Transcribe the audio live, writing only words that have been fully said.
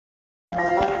Okay,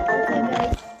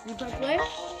 guys. You press play?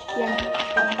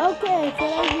 Yeah. Okay, so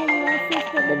I give my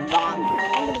sister the bomb.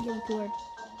 I'm gonna give it to her.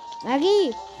 Maggie,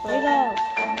 here you go.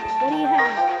 What do you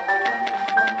have?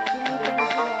 Give me things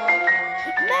to buy.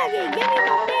 Maggie, give me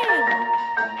my thing.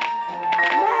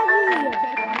 Maggie,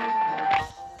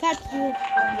 catch you.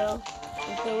 No.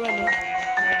 I'm still running.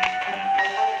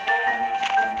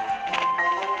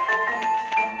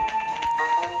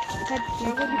 Catch What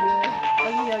you.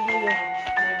 are you doing?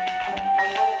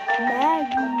 Maggie.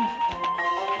 Maggie.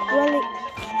 Really?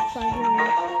 Fine, give me.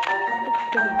 It's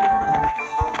pretty good.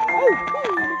 Oh,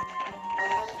 cool.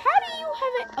 How do you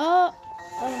have it?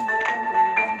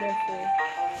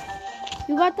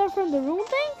 You got that from the room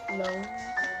thing? No.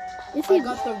 You I see?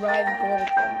 got the red gold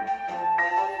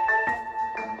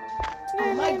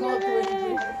thing. My gold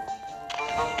tuition.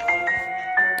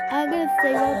 I'm gonna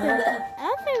save up.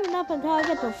 I'm saving up until I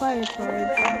get the fire charge.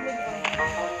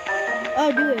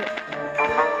 Oh, do it.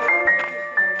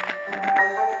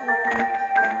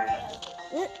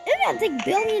 It's gonna take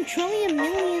billion, trillion,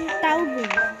 million,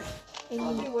 thousand.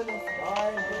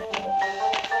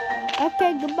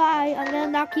 Okay, goodbye. I'm gonna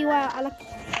knock you out. I like.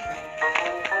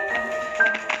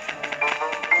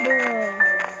 Bruh.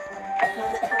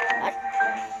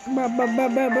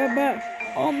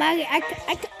 Oh, Maggie, I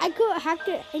could hack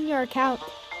it in your account.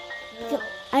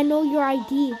 I know your ID.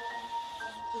 No,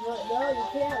 you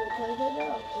can't because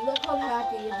no. It's not called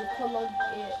hacking. It's just called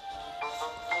it.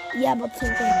 Yeah, but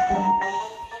same thing.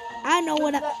 I know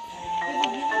what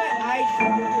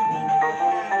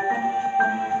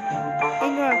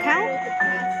in your account?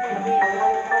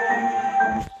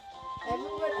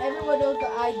 Everyone knows the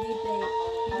ID thing.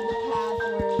 The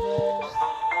password.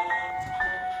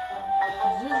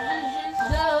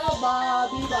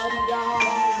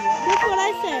 That's what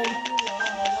I said.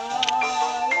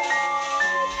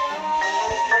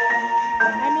 I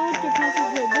know what your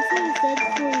password is. That's what I said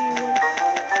for you.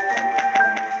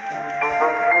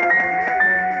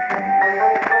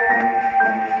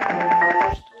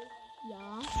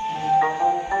 Yeah.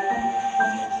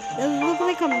 Does it look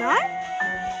like I'm not?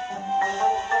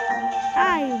 I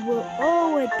will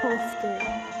always post it.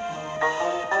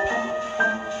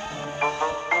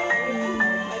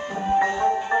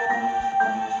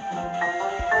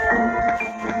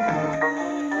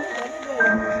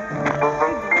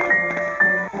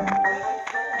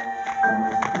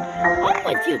 I'm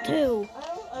with you too.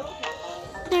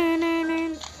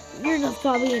 You're just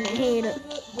probably in a hater.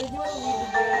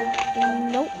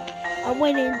 Nope. I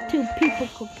went into people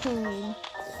complain.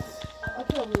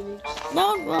 No.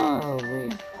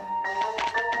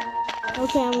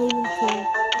 Okay, I'm leaving too.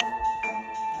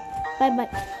 Bye.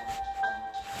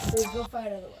 Go find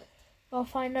another one. I'll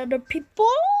find other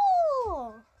people.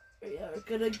 Yeah, we're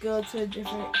gonna go to a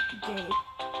different game.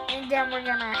 And then we're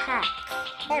gonna hack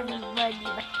everybody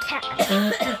the cat.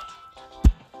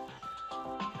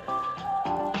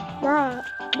 Bruh.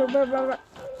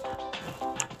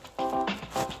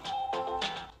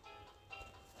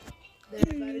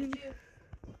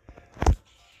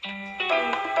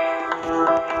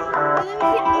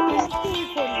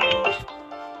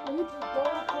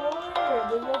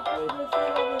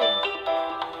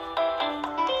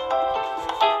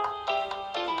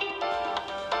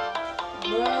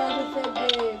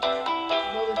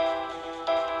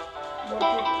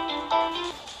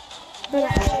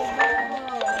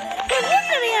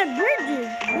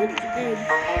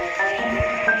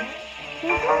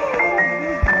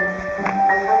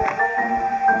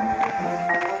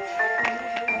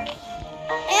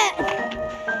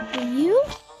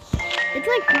 It's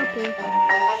like purple.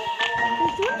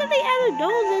 When did they add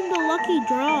those in the lucky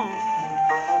draw?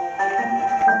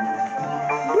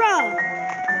 Bruh.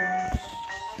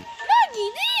 Maggie,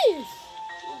 this!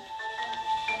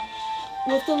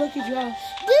 What's the lucky draw?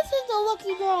 This is the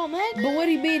lucky draw, Maggie. But what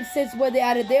do you mean since when they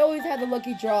added? They always had the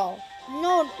lucky draw.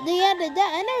 No, they added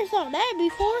that. I never saw that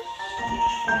before.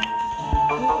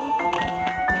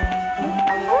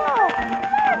 Bro,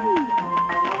 Maggie.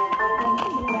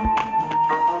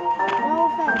 No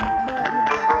offense, but...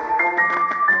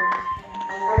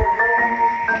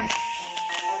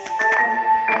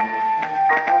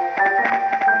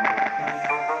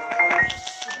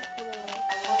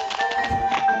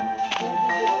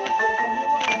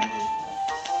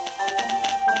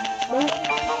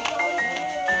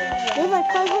 There's like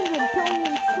 500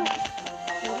 billion.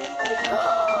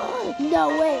 No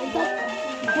way, that's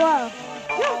bro.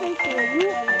 You're faithful.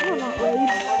 You're not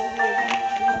rage.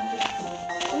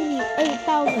 We need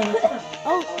 8,000.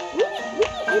 Oh, we need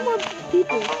 8 more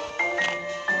people.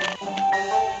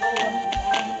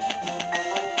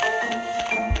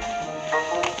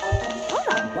 I'm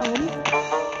not dumb.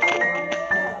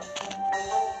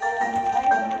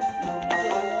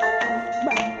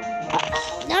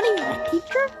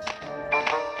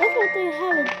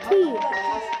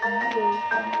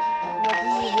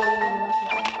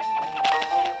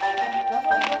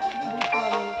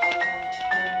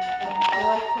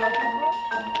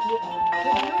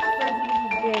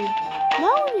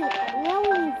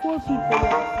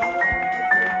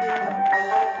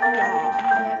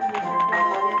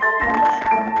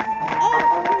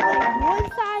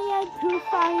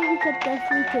 could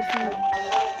definitely confuse.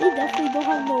 They definitely don't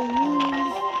have no rules.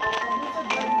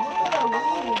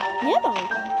 Yellow.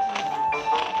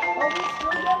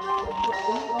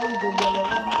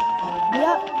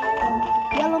 Yep.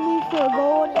 Yellow means for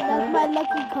gold, and that's my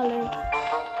lucky color.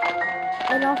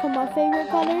 And also my favorite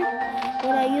color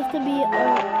when I used to be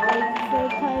like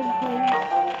first time playing.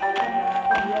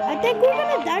 I think we're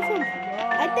gonna die from.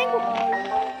 I think.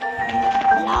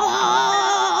 No.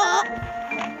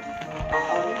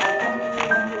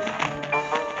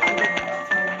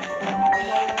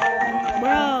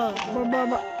 Bro.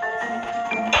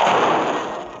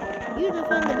 You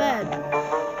defend the bed.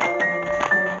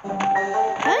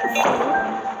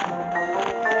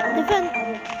 Defend.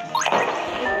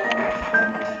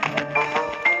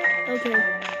 Okay.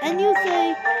 And you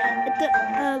say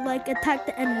like attack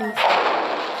the enemies.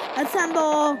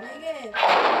 Assemble.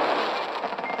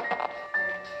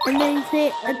 And then you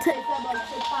say attack.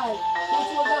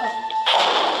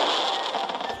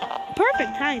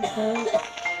 Perfect time.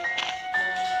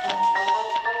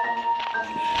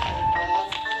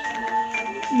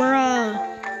 Bruh.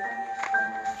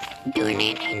 Doing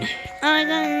it.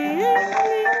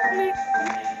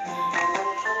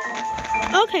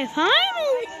 Okay,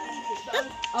 finally.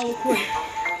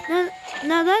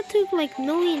 Now that took like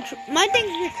millions. My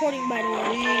thing's recording, by the way.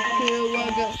 3, 2,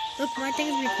 1, go. Look, my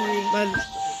thing's recording.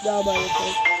 No,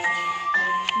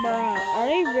 Bruh, are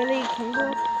they really Congo?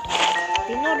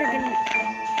 They know they're gonna.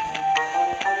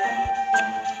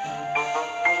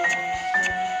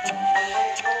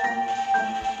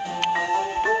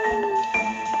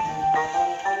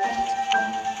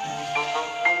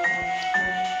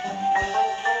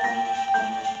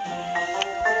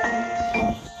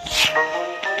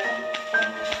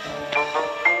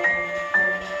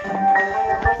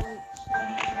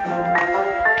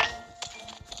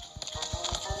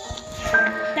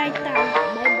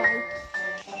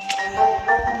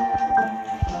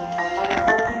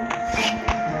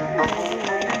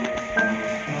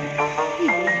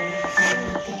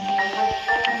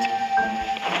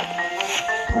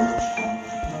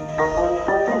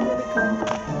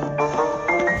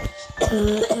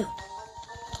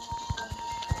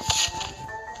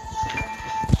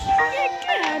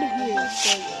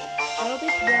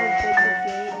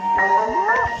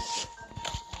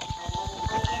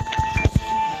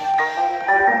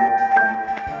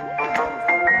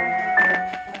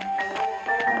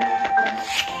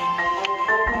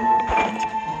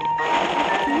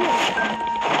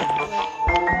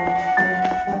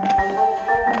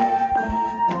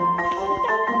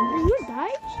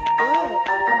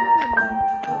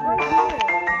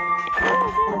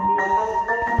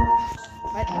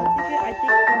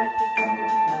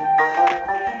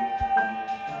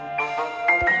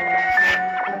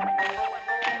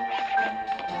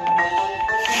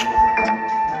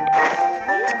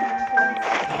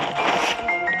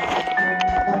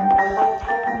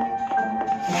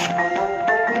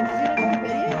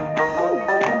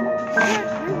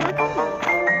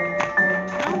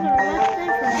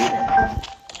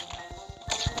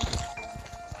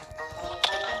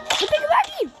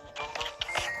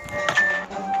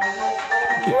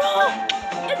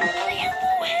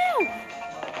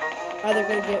 Are they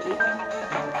gonna get me?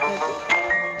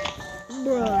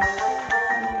 Bruh.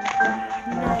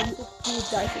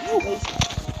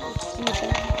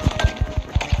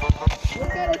 What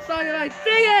kind of song am I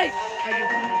singing?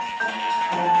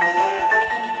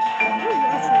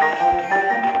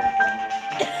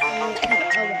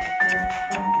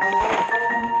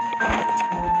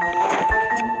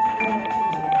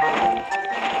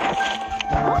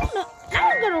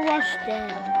 I'm gonna rush them.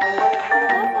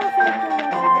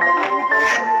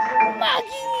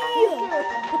 Maggie!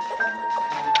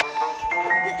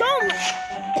 Don't!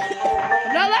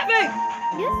 I'm not laughing!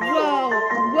 Yes,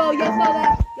 Whoa, y'all saw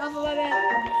that? Y'all saw that?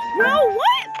 bro,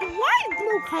 what? Why is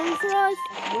blue coming for us?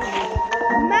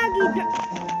 Maggie,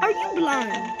 are you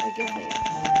blind? I guess I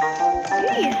am. You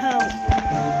need help.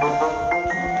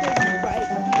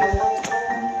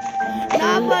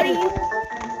 Nah, buddy.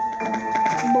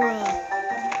 Bruh.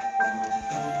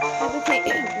 Okay,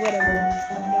 whatever.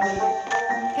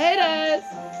 Haters!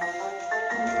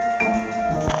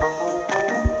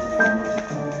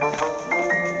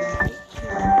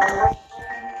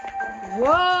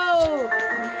 Whoa!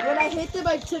 When I hit them, I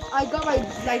got my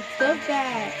stuff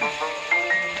back.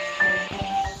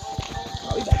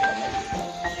 Oh, we back on my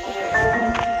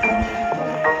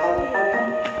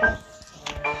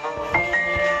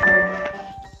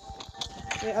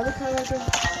wait, other color right there.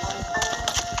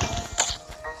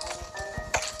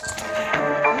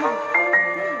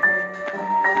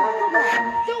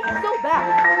 Go back.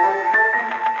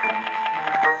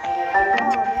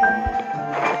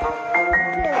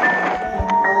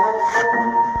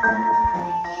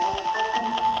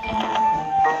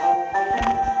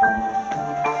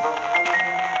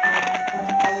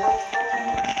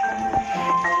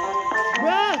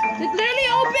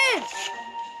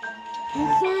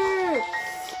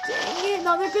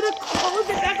 should have closed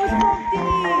it back or something.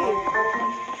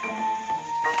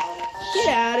 Get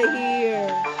out of here.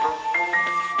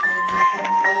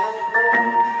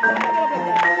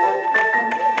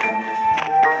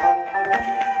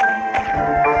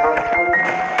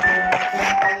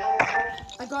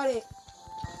 I got it.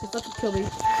 Just let it kill me.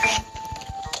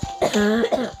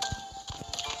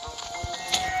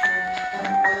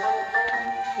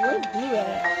 Where's Blue at?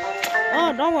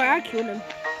 Oh, don't worry, I killed him.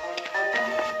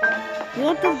 You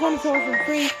want this gun for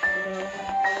free?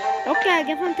 No. Okay, I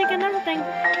guess I'm taking everything.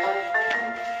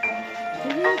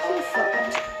 Did you actually suck?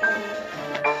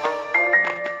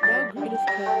 No greatest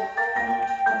code.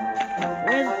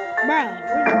 Where's, bruh?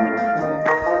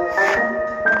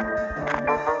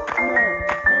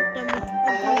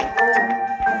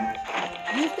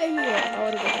 You stay here. I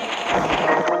wanna go.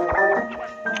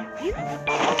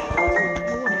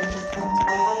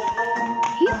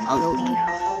 He's ugly.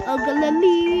 Ugly.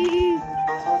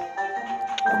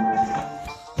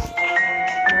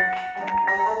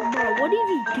 Bro, what is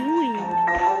he doing?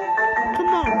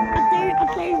 Come on, I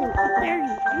dare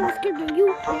you. I'm not scared of you,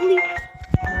 ugly.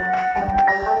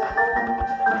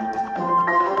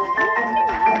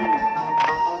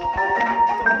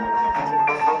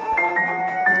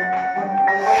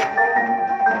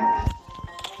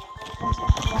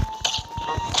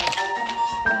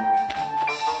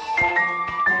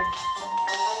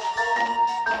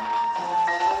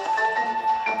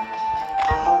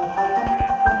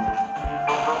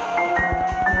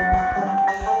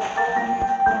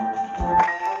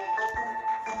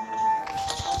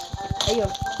 Hey, yo.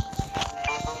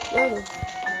 Yo.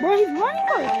 Bro, he's running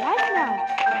for his life now.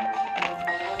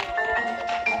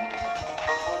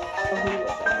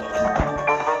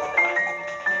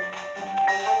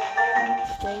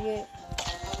 Dang it.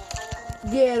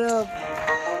 Get up.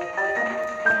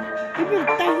 People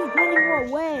think he's running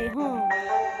away, huh?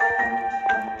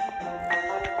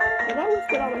 Did I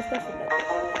wasted all my stuff in that?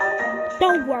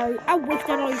 Don't worry, I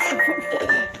wasted all your stuff.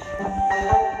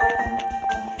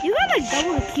 You got like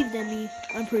double the keys than me,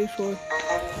 I'm pretty sure.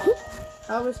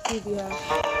 How much keys do you have?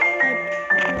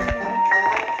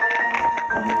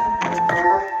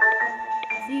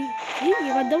 See, you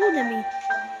got double than me.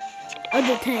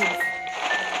 Other 10s.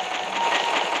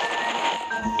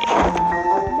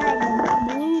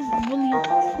 Blue's really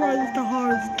tries the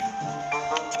hardest.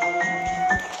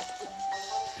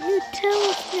 You tell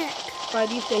us next. Fine,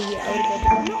 you stay here. I wanna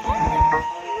go.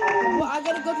 Well, I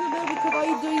gotta go to the middle because all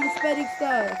you're doing is spending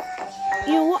stuff.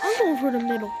 You know what? I'm going for the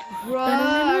middle. Bro, I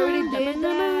already did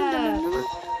that.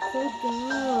 So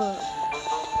dumb.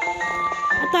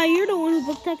 I thought you're the one who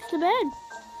booked text to bed.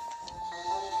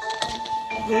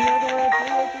 You're not gonna do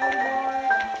it anymore.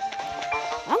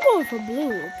 I'm going for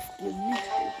blue. Excuse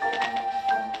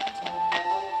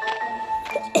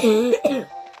me.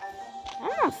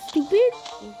 I'm not stupid.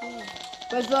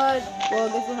 My son, well,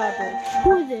 guess what happened?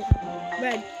 Who is it?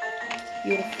 Red.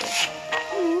 Beautiful.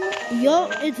 Yup,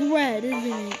 it's red, isn't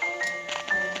it?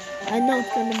 I know it's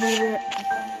gonna be red.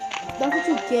 That's what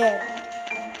you get.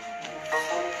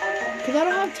 Because I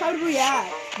don't have time to react.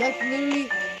 That's literally...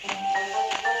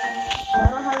 I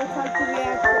don't have the time to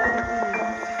react to anything.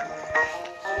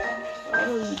 I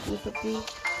don't need to do something.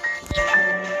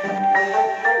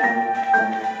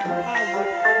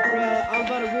 I'm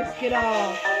about to risk it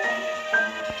all.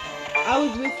 I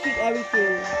was risking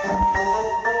everything.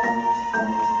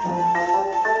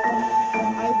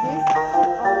 I risked it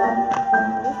all.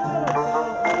 This is what I don't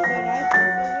know. When I go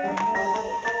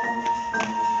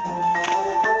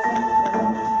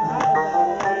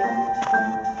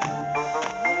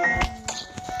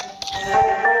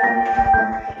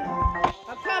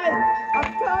somewhere, I'm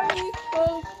coming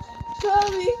home.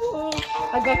 Coming home.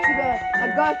 I got you, man. I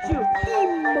got you.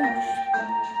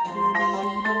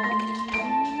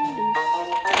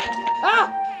 Ah!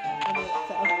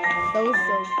 That was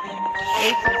so